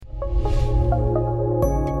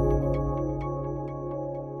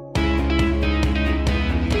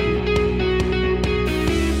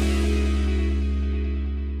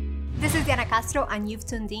Castro, and you've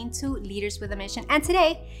tuned in to Leaders with a Mission. And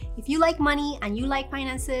today, if you like money and you like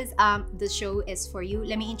finances, the show is for you.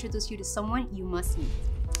 Let me introduce you to someone you must meet.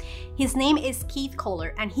 His name is Keith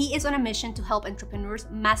Kohler, and he is on a mission to help entrepreneurs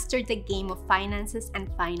master the game of finances and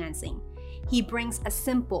financing. He brings a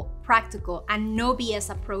simple, practical, and no BS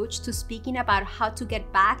approach to speaking about how to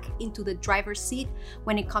get back into the driver's seat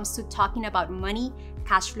when it comes to talking about money,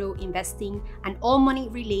 cash flow, investing, and all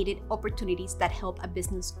money-related opportunities that help a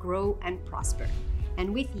business grow and prosper.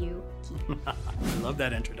 And with you, Keith. I love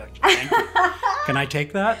that introduction. Thank you. Can I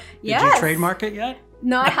take that? Yes. Did you trademark it yet?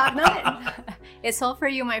 No, I have not. It's all for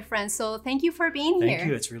you, my friend. So thank you for being here. Thank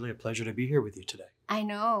you. It's really a pleasure to be here with you today. I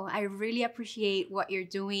know. I really appreciate what you're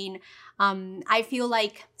doing. I feel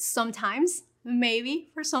like sometimes, maybe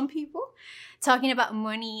for some people, talking about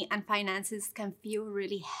money and finances can feel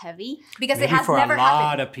really heavy because Maybe it has for never a lot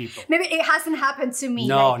happened. of people. Maybe it hasn't happened to me.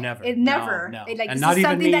 No, like, never. It never. No. It, like, And this not is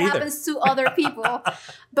even something me that either. happens to other people.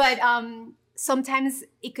 But sometimes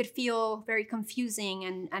it could feel very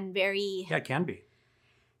confusing and very Yeah, it can be.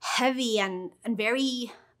 heavy and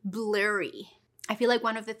very blurry. I feel like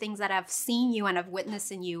one of the things that I've seen you and I've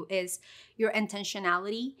witnessed in you is your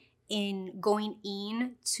intentionality in going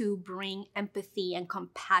in to bring empathy and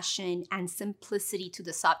compassion and simplicity to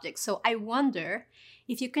the subject. So I wonder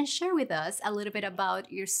if you can share with us a little bit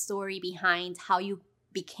about your story behind how you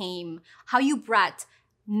brought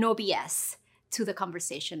no BS to the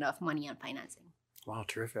conversation of money and financing. Wow,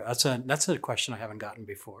 terrific. That's a question I haven't gotten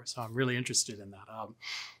before, so I'm really interested in that.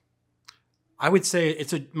 I would say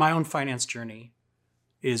my own finance journey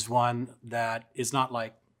is one that is not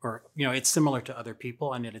like, it's similar to other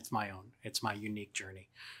people, and it's my own. It's my unique journey.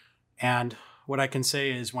 And what I can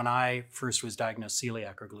say is when I first was diagnosed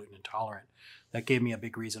celiac or gluten intolerant, that gave me a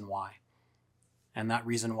big reason why. And that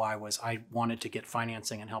reason why was I wanted to get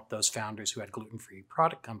financing and help those founders who had gluten-free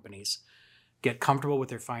product companies get comfortable with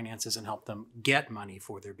their finances and help them get money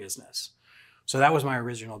for their business. So that was my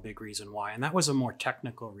original big reason why. And that was a more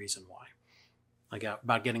technical reason why, like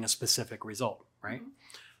about getting a specific result, right?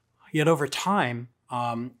 Mm-hmm. Yet over time,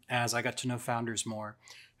 as I got to know founders more,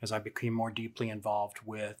 as I became more deeply involved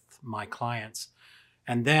with my clients,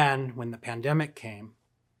 and then when the pandemic came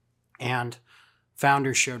and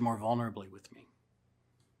founders shared more vulnerably with me,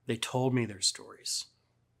 they told me their stories.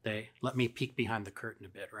 They let me peek behind the curtain a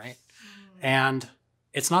bit, right? And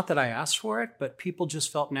it's not that I asked for it, but people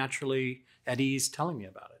just felt naturally at ease telling me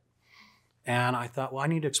about it. And I thought, well, I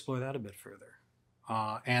need to explore that a bit further.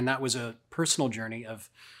 And that was a personal journey of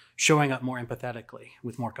showing up more empathetically,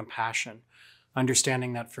 with more compassion,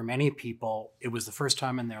 understanding that for many people, it was the first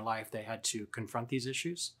time in their life they had to confront these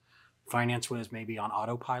issues. Finance was maybe on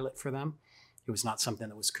autopilot for them. It was not something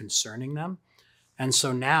that was concerning them. And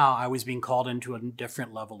so now I was being called into a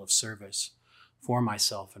different level of service for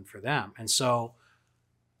myself and for them.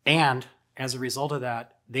 And as a result of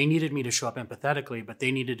that, they needed me to show up empathetically, but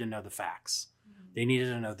they needed to know the facts. Mm-hmm. They needed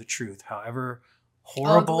to know the truth, however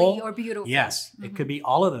horrible ugly or beautiful. Yes, mm-hmm. It could be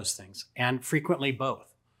all of those things, and frequently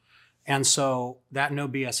both. And so that no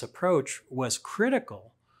BS approach was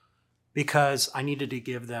critical because I needed to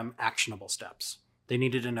give them actionable steps. They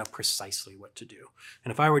needed to know precisely what to do.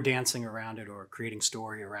 And if I were dancing around it or creating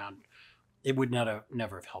story around, it would never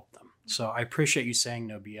have helped them. So I appreciate you saying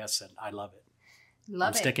no BS, and I love it.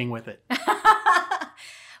 I'm sticking with it.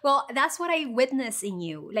 Well, that's what I witness in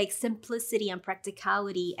you, like simplicity and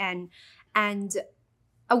practicality and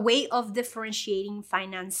a way of differentiating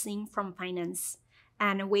financing from finance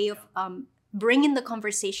and a way of bringing the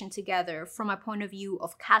conversation together from a point of view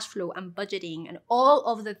of cash flow and budgeting and all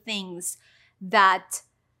of the things that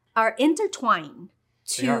are intertwined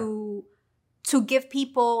to give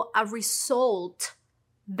people a result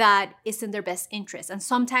that is in their best interest. And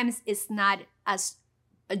sometimes it's not as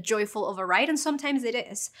joyful of a ride, and sometimes it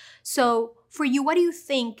is. So for you, what do you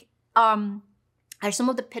think are some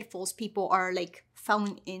of the pitfalls people are like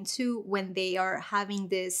falling into when they are having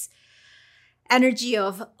this energy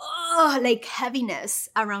of like heaviness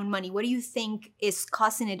around money? What do you think is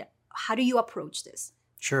causing it? How do you approach this?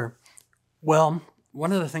 Sure. Well,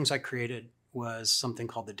 one of the things I created was something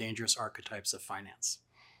called the Dangerous Archetypes of Finance.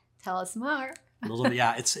 Tell us more.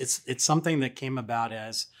 Yeah, it's something that came about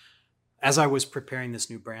as I was preparing this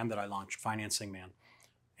new brand that I launched, Financing Man,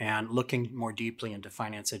 and looking more deeply into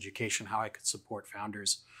finance education, how I could support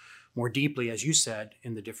founders more deeply, as you said,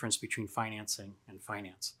 in the difference between financing and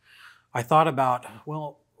finance. I thought about,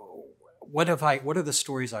 well, what are the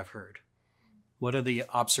stories I've heard? What are the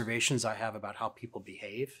observations I have about how people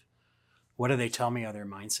behave? What do they tell me are their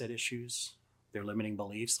mindset issues, their limiting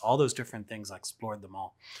beliefs? All those different things, I explored them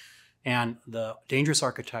all. And the Dangerous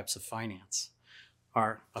Archetypes of Finance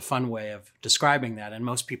are a fun way of describing that. And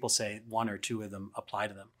most people say one or two of them apply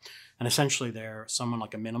to them. And essentially they're someone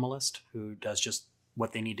like a minimalist who does just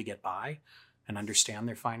what they need to get by and understand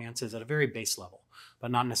their finances at a very base level, but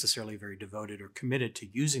not necessarily very devoted or committed to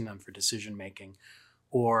using them for decision making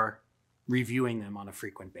or reviewing them on a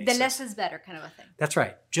frequent basis. The less is better kind of a thing. That's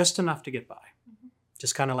right. Just enough to get by.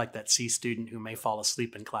 Just kind of like that C student who may fall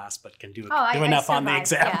asleep in class but can do enough on the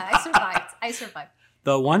exam. Yeah, I survived.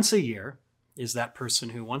 The once a year is that person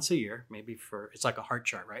who once a year, maybe it's like a heart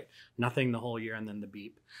chart, right? Nothing the whole year and then the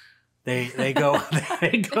beep. They go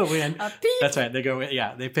in. A beep. That's right. They go in.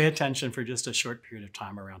 Yeah, they pay attention for just a short period of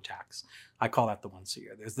time around tax. I call that the once a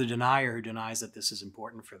year. There's the denier who denies that this is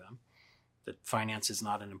important for them, that finance is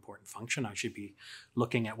not an important function. I should be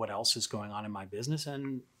looking at what else is going on in my business,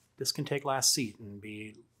 and this can take last seat and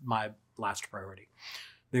be my last priority.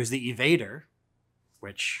 There's the evader,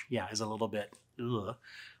 which, is a little bit,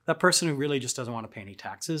 that person who really just doesn't want to pay any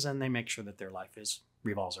taxes, and they make sure that their life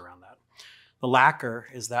revolves around that. The lacker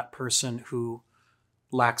is that person who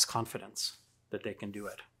lacks confidence that they can do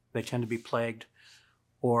it. They tend to be plagued,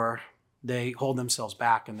 or they hold themselves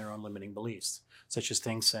back in their own limiting beliefs, such as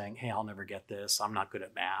things saying, hey, I'll never get this. I'm not good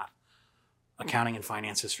at math. Accounting and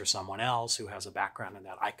finance is for someone else who has a background in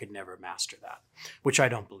that. I could never master that, which I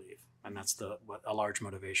don't believe. And that's a large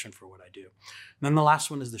motivation for what I do. And then the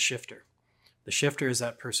last one is the shifter. The shifter is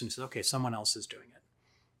that person who says, okay, someone else is doing it.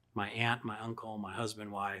 My aunt, my uncle, my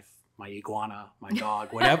husband, wife, my iguana, my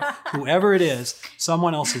dog, whatever, whoever it is,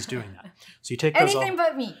 someone else is doing that. So you take those anything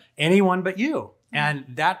but me. Anyone but you. And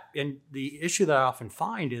the issue that I often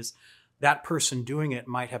find is that person doing it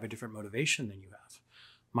might have a different motivation than you have,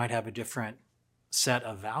 might have a different set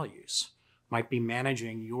of values, might be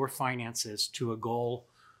managing your finances to a goal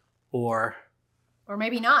or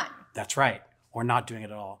maybe not. That's right. Or not doing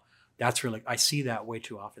it at all. I see that way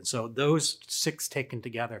too often. So those 6 taken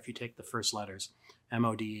together, if you take the first letters,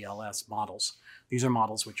 MODELS, models, these are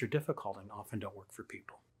models which are difficult and often don't work for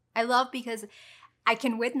people. I love because I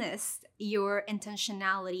can witness your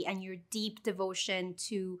intentionality and your deep devotion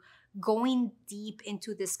to going deep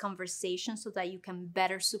into this conversation so that you can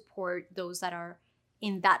better support those that are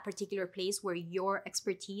in that particular place where your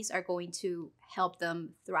expertise are going to help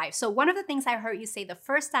them thrive. So one of the things I heard you say the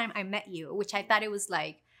first time I met you, which I thought it was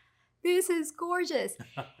like, this is gorgeous.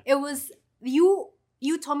 It was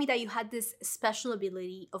you told me that you had this special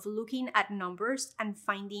ability of looking at numbers and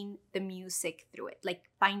finding the music through it, like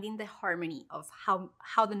finding the harmony of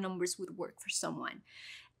how the numbers would work for someone.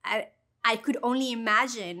 I could only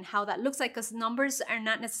imagine how that looks like, because numbers are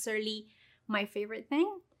not necessarily my favorite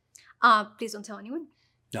thing. Please don't tell anyone.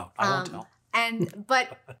 No, I won't tell.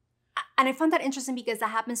 And I found that interesting because that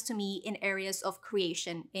happens to me in areas of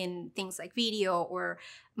creation, in things like video or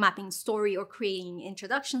mapping story or creating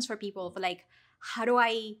introductions for people of like, how do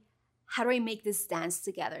I make this dance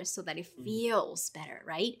together so that it feels better,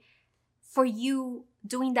 right? For you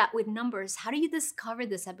doing that with numbers, how do you discover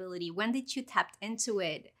this ability? When did you tap into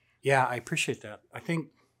it? Yeah, I appreciate that. I think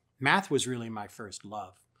math was really my first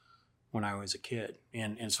love when I was a kid,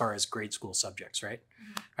 in as far as grade school subjects, right?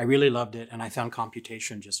 Mm-hmm. I really loved it, and I found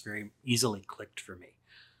computation just very easily clicked for me.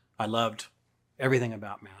 I loved everything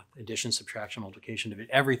about math, addition, subtraction, multiplication, division,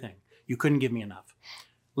 everything. You couldn't give me enough.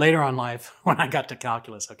 Later on in life, when I got to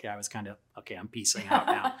calculus, I was kind of, I'm piecing out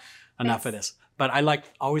now. Enough of this. But I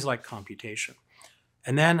always liked computation.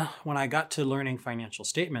 And then when I got to learning financial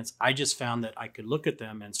statements, I just found that I could look at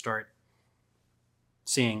them and start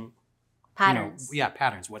seeing patterns.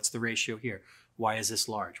 Patterns. What's the ratio here? Why is this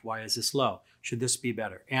large? Why is this low? Should this be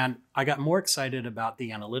better? And I got more excited about the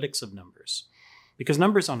analytics of numbers, because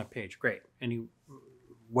numbers on a page, great. And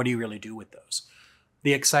what do you really do with those?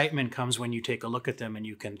 The excitement comes when you take a look at them and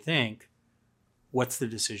you can think, what's the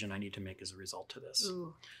decision I need to make as a result of this?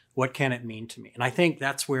 Ooh. What can it mean to me? And I think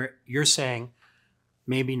that's where you're saying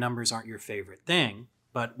maybe numbers aren't your favorite thing,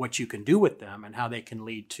 but what you can do with them and how they can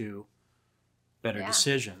lead to better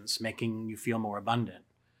decisions, making you feel more abundant,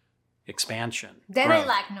 expansion. Then growth. I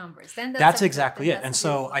like numbers. Then that's exactly it. And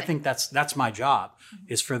so I think that's my job,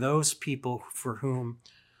 is for those people for whom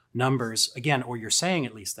numbers, again, or you're saying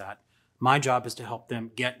at least that, my job is to help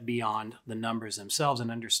them get beyond the numbers themselves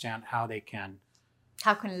and understand how can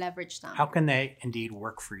leverage them. How can they indeed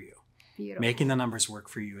work for you? Beautiful. Making the numbers work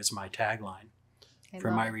for you is my tagline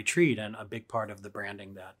for my retreat, and a big part of the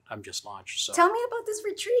branding that I'm just launched. So tell me about this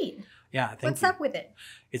retreat. Yeah, what's up with it?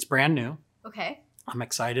 It's brand new. Okay. I'm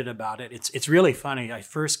excited about it. It's really funny. I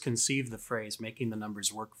first conceived the phrase "making the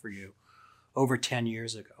numbers work for you" over 10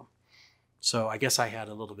 years ago. So I guess I had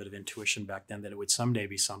a little bit of intuition back then that it would someday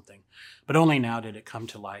be something, but only now did it come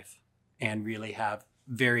to life and really have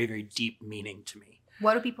very, very deep meaning to me.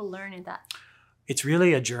 What do people learn in that? It's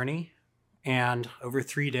really a journey. And over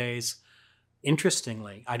 3 days,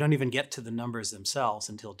 interestingly, I don't even get to the numbers themselves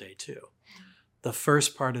until day 2. The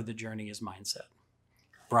first part of the journey is mindset,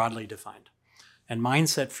 broadly defined. And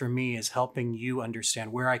mindset for me is helping you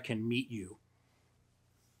understand where I can meet you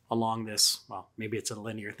along this, well, maybe it's a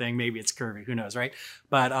linear thing, maybe it's curvy, who knows, right?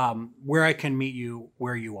 But where I can meet you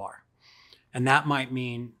where you are. And that might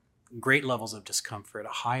mean great levels of discomfort, a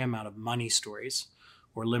high amount of money stories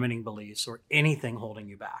or limiting beliefs or anything holding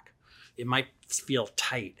you back. It might feel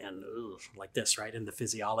tight and like this, right? In the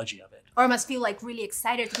physiology of it. Or it must feel like really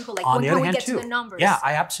excited to people, like, On when the can other we hand, get too, to the numbers? yeah,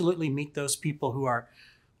 I absolutely meet those people who are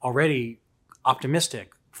already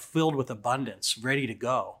optimistic, filled with abundance, ready to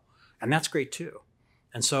go. And that's great too.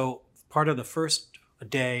 And so part of the first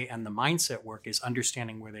day and the mindset work is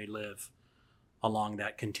understanding where they live along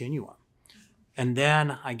that continuum. And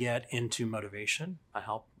then I get into motivation. I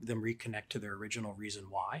help them reconnect to their original reason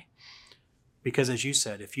why. Because as you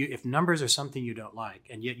said, if numbers are something you don't like,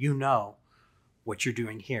 and yet you know what you're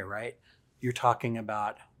doing here, right? You're talking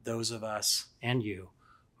about those of us and you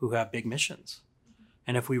who have big missions.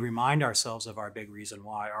 And if we remind ourselves of our big reason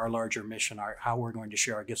why, our larger mission, how we're going to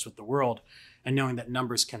share our gifts with the world, and knowing that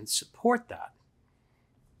numbers can support that,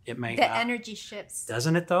 it may the energy shifts.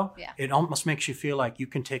 Doesn't it though? Yeah. It almost makes you feel like you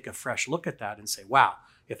can take a fresh look at that and say, wow,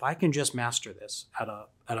 if I can just master this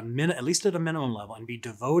at least at a minimum level and be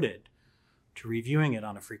devoted to reviewing it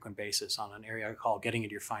on a frequent basis on an area I call getting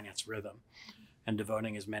into your finance rhythm and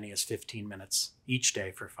devoting as many as 15 minutes each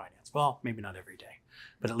day for finance. Well, maybe not every day,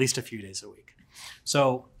 but at least a few days a week.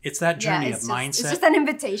 So it's that journey of mindset. It's just an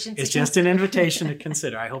invitation. It's just an invitation to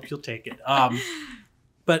consider. I hope you'll take it.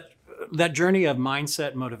 But that journey of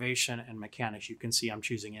mindset, motivation, and mechanics, you can see I'm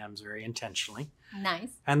choosing M's very intentionally. Nice.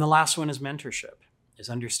 And the last one is mentorship, is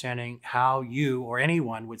understanding how you or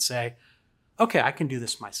anyone would say, okay, I can do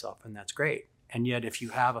this myself, and that's great. And yet if you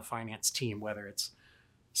have a finance team, whether it's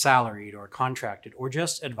salaried or contracted or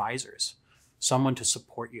just advisors, someone to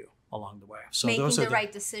support you along the way. So making those are the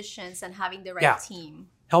right decisions and having the right Yeah. team.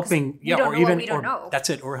 helping, We don't or know even, what we don't or know. that's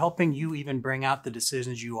it, or helping you even bring out the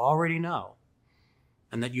decisions you already know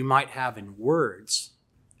and that you might have in words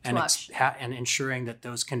and, and ensuring that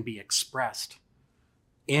those can be expressed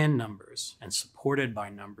in numbers and supported by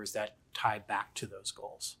numbers that tie back to those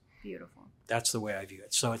goals. Beautiful. That's the way I view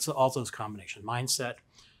it. So it's all those combinations: mindset,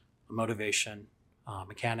 motivation,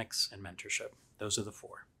 mechanics, and mentorship. Those are the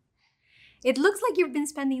 4. It looks like you've been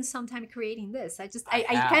spending some time creating this. I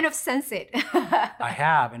kind of sense it. I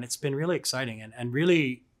have, and it's been really exciting. And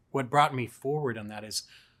really what brought me forward on that is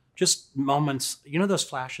just moments, you know, those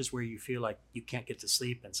flashes where you feel like you can't get to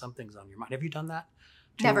sleep and something's on your mind. Have you done that?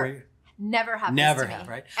 Never happened Never to me. have,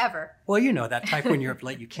 right? Ever. Well, you know, that type when you're up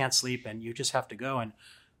late, you can't sleep and you just have to go. And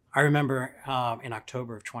I remember in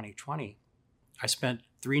October of 2020, I spent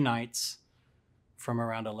 3 nights from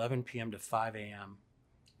around 11 p.m. to 5 a.m.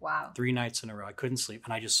 Wow. 3 nights in a row. I couldn't sleep,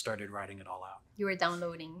 and I just started writing it all out. You were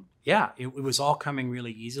downloading. Yeah, it was all coming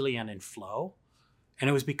really easily and in flow. And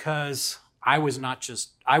it was because I was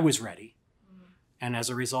ready. Mm-hmm. And as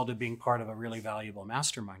a result of being part of a really valuable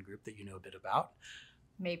mastermind group that you know a bit about.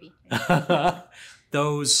 Maybe.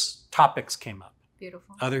 Those topics came up.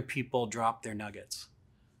 Beautiful. Other people dropped their nuggets.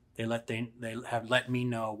 They have let me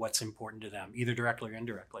know what's important to them, either directly or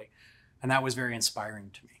indirectly. And that was very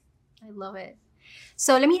inspiring to me. I love it.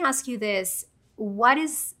 So let me ask you this. What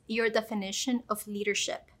is your definition of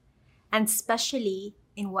leadership? And especially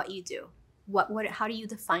in what you do? How do you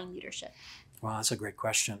define leadership? Well, that's a great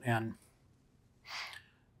question. And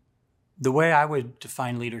the way I would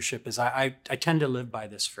define leadership is I tend to live by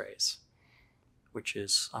this phrase, which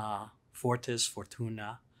is fortis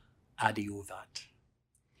fortuna adiuvat.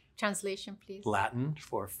 Translation, please. Latin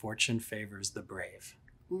for fortune favors the brave.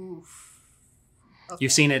 Oof. Okay.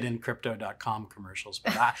 You've seen it in crypto.com commercials,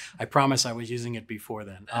 but I promise I was using it before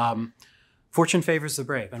then. Fortune favors the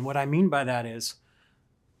brave. And what I mean by that is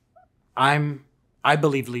I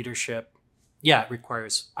believe leadership, it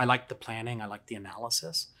requires, I like the planning, I like the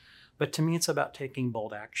analysis, but to me it's about taking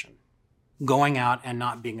bold action, going out and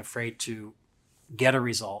not being afraid to get a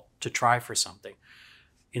result, to try for something.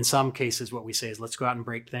 In some cases, what we say is let's go out and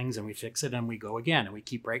break things, and we fix it and we go again and we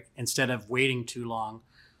keep instead of waiting too long,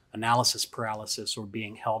 analysis paralysis, or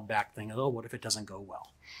being held back thinking, oh, what if it doesn't go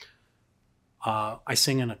well? I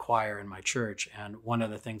sing in a choir in my church, and one of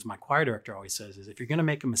the things my choir director always says is if you're going to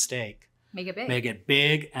make a mistake, make it big. Make it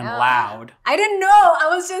big and loud. I didn't know. I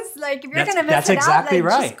was just like, if you're going to mess it exactly up,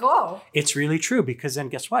 then right. Just go. It's really true, because then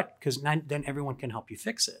guess what? Because then everyone can help you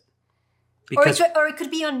fix it. Because, or it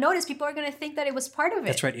could be unnoticed. People are going to think that it was part of it.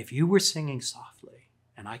 That's right. If you were singing softly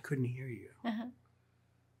and I couldn't hear you,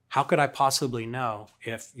 How could I possibly know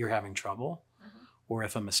if you're having trouble or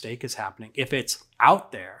if a mistake is happening? If it's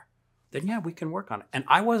out there, then yeah, we can work on it. And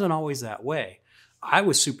I wasn't always that way. I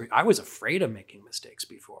was afraid of making mistakes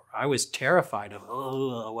before. I was terrified of,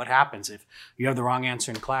 oh, what happens if you have the wrong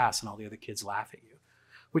answer in class and all the other kids laugh at you,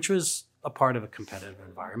 which was a part of a competitive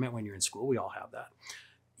environment when you're in school. We all have that.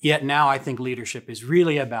 Yet now I think leadership is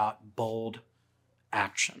really about bold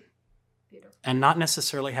action. Beautiful. And not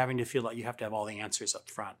necessarily having to feel like you have to have all the answers up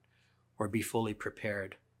front or be fully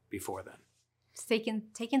prepared before then. It's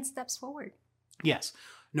taking steps forward. Yes,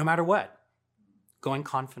 no matter what. Going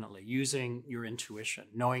confidently, using your intuition,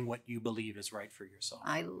 knowing what you believe is right for yourself.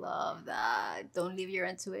 I love that. Don't leave your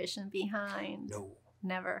intuition behind. No.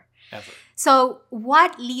 Never. Ever. So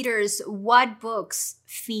what leaders, what books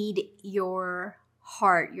feed your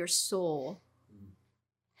heart, your soul?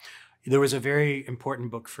 There was a very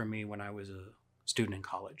important book for me when I was a student in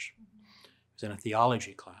college. It was in a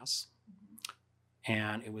theology class,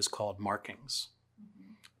 and it was called Markings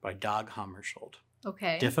by Dag Hammarskjöld.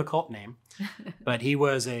 Okay. Difficult name, but he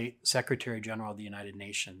was a Secretary General of the United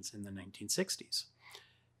Nations in the 1960s.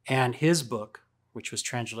 And his book, which was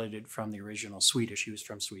translated from the original Swedish, he was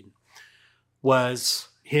from Sweden, was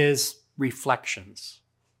his reflections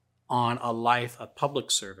on a life of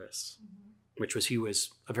public service, he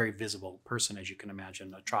was a very visible person, as you can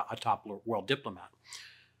imagine, a top world diplomat.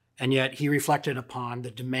 And yet he reflected upon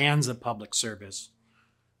the demands of public service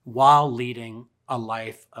while leading a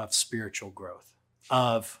life of spiritual growth.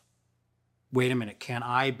 Of, wait a minute, can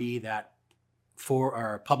I be that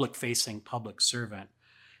public-facing public servant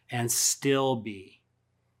and still be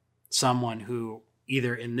someone who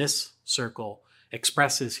either in this circle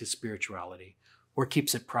expresses his spirituality or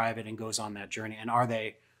keeps it private and goes on that journey? And are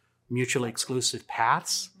they mutually exclusive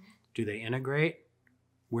paths? Do they integrate?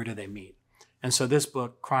 Where do they meet? And so this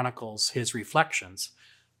book chronicles his reflections,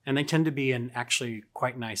 and they tend to be in actually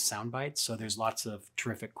quite nice sound bites. So there's lots of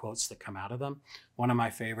terrific quotes that come out of them. One of my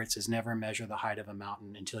favorites is, never measure the height of a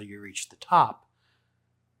mountain until you reach the top.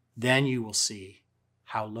 Then you will see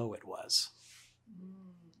how low it was.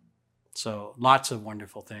 So lots of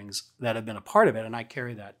wonderful things that have been a part of it, and I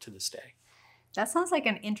carry that to this day. That sounds like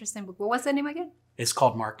an interesting book. What was the name again? It's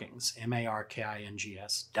called Markings,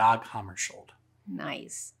 Markings, Dag Hammarskjöld.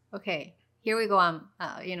 Nice. Okay, here we go on,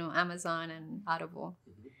 Amazon and Audible.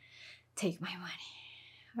 Take my money.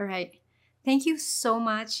 All right. Thank you so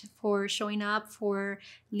much for showing up, for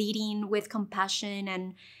leading with compassion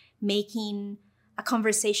and making a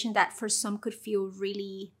conversation that for some could feel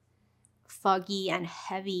really foggy and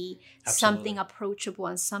heavy, Absolutely. Something approachable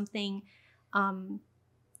and something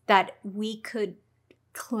that we could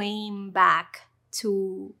claim back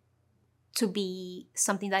to be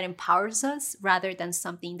something that empowers us rather than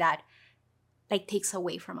something that takes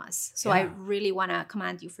away from us. So I really want to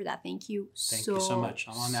commend you for that. Thank you so much.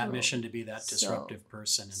 I'm on that mission to be that disruptive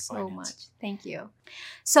person in finance. So much. Thank you.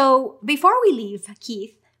 So before we leave,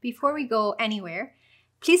 Keith, before we go anywhere,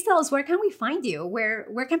 please tell us, where can we find you?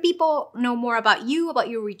 Where can people know more about you, about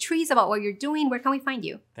your retreats, about what you're doing? Where can we find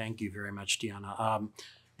you? Thank you very much, Diana.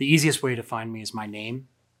 The easiest way to find me is my name,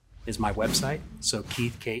 is my website. So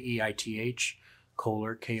Keith, Keith,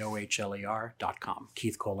 Kohler, KOHLER.com,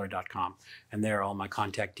 keithkohler.com. And there all my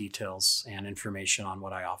contact details and information on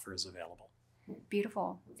what I offer is available.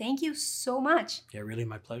 Beautiful. Thank you so much. Yeah, really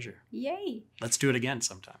my pleasure. Yay. Let's do it again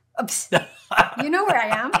sometime. You know where I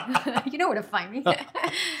am. You know where to find me.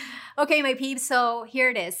 Okay, my peeps. So here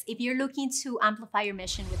it is. If you're looking to amplify your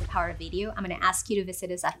mission with the power of video, I'm going to ask you to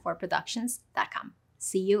visit us at forproductions.com.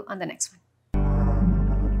 See you on the next one.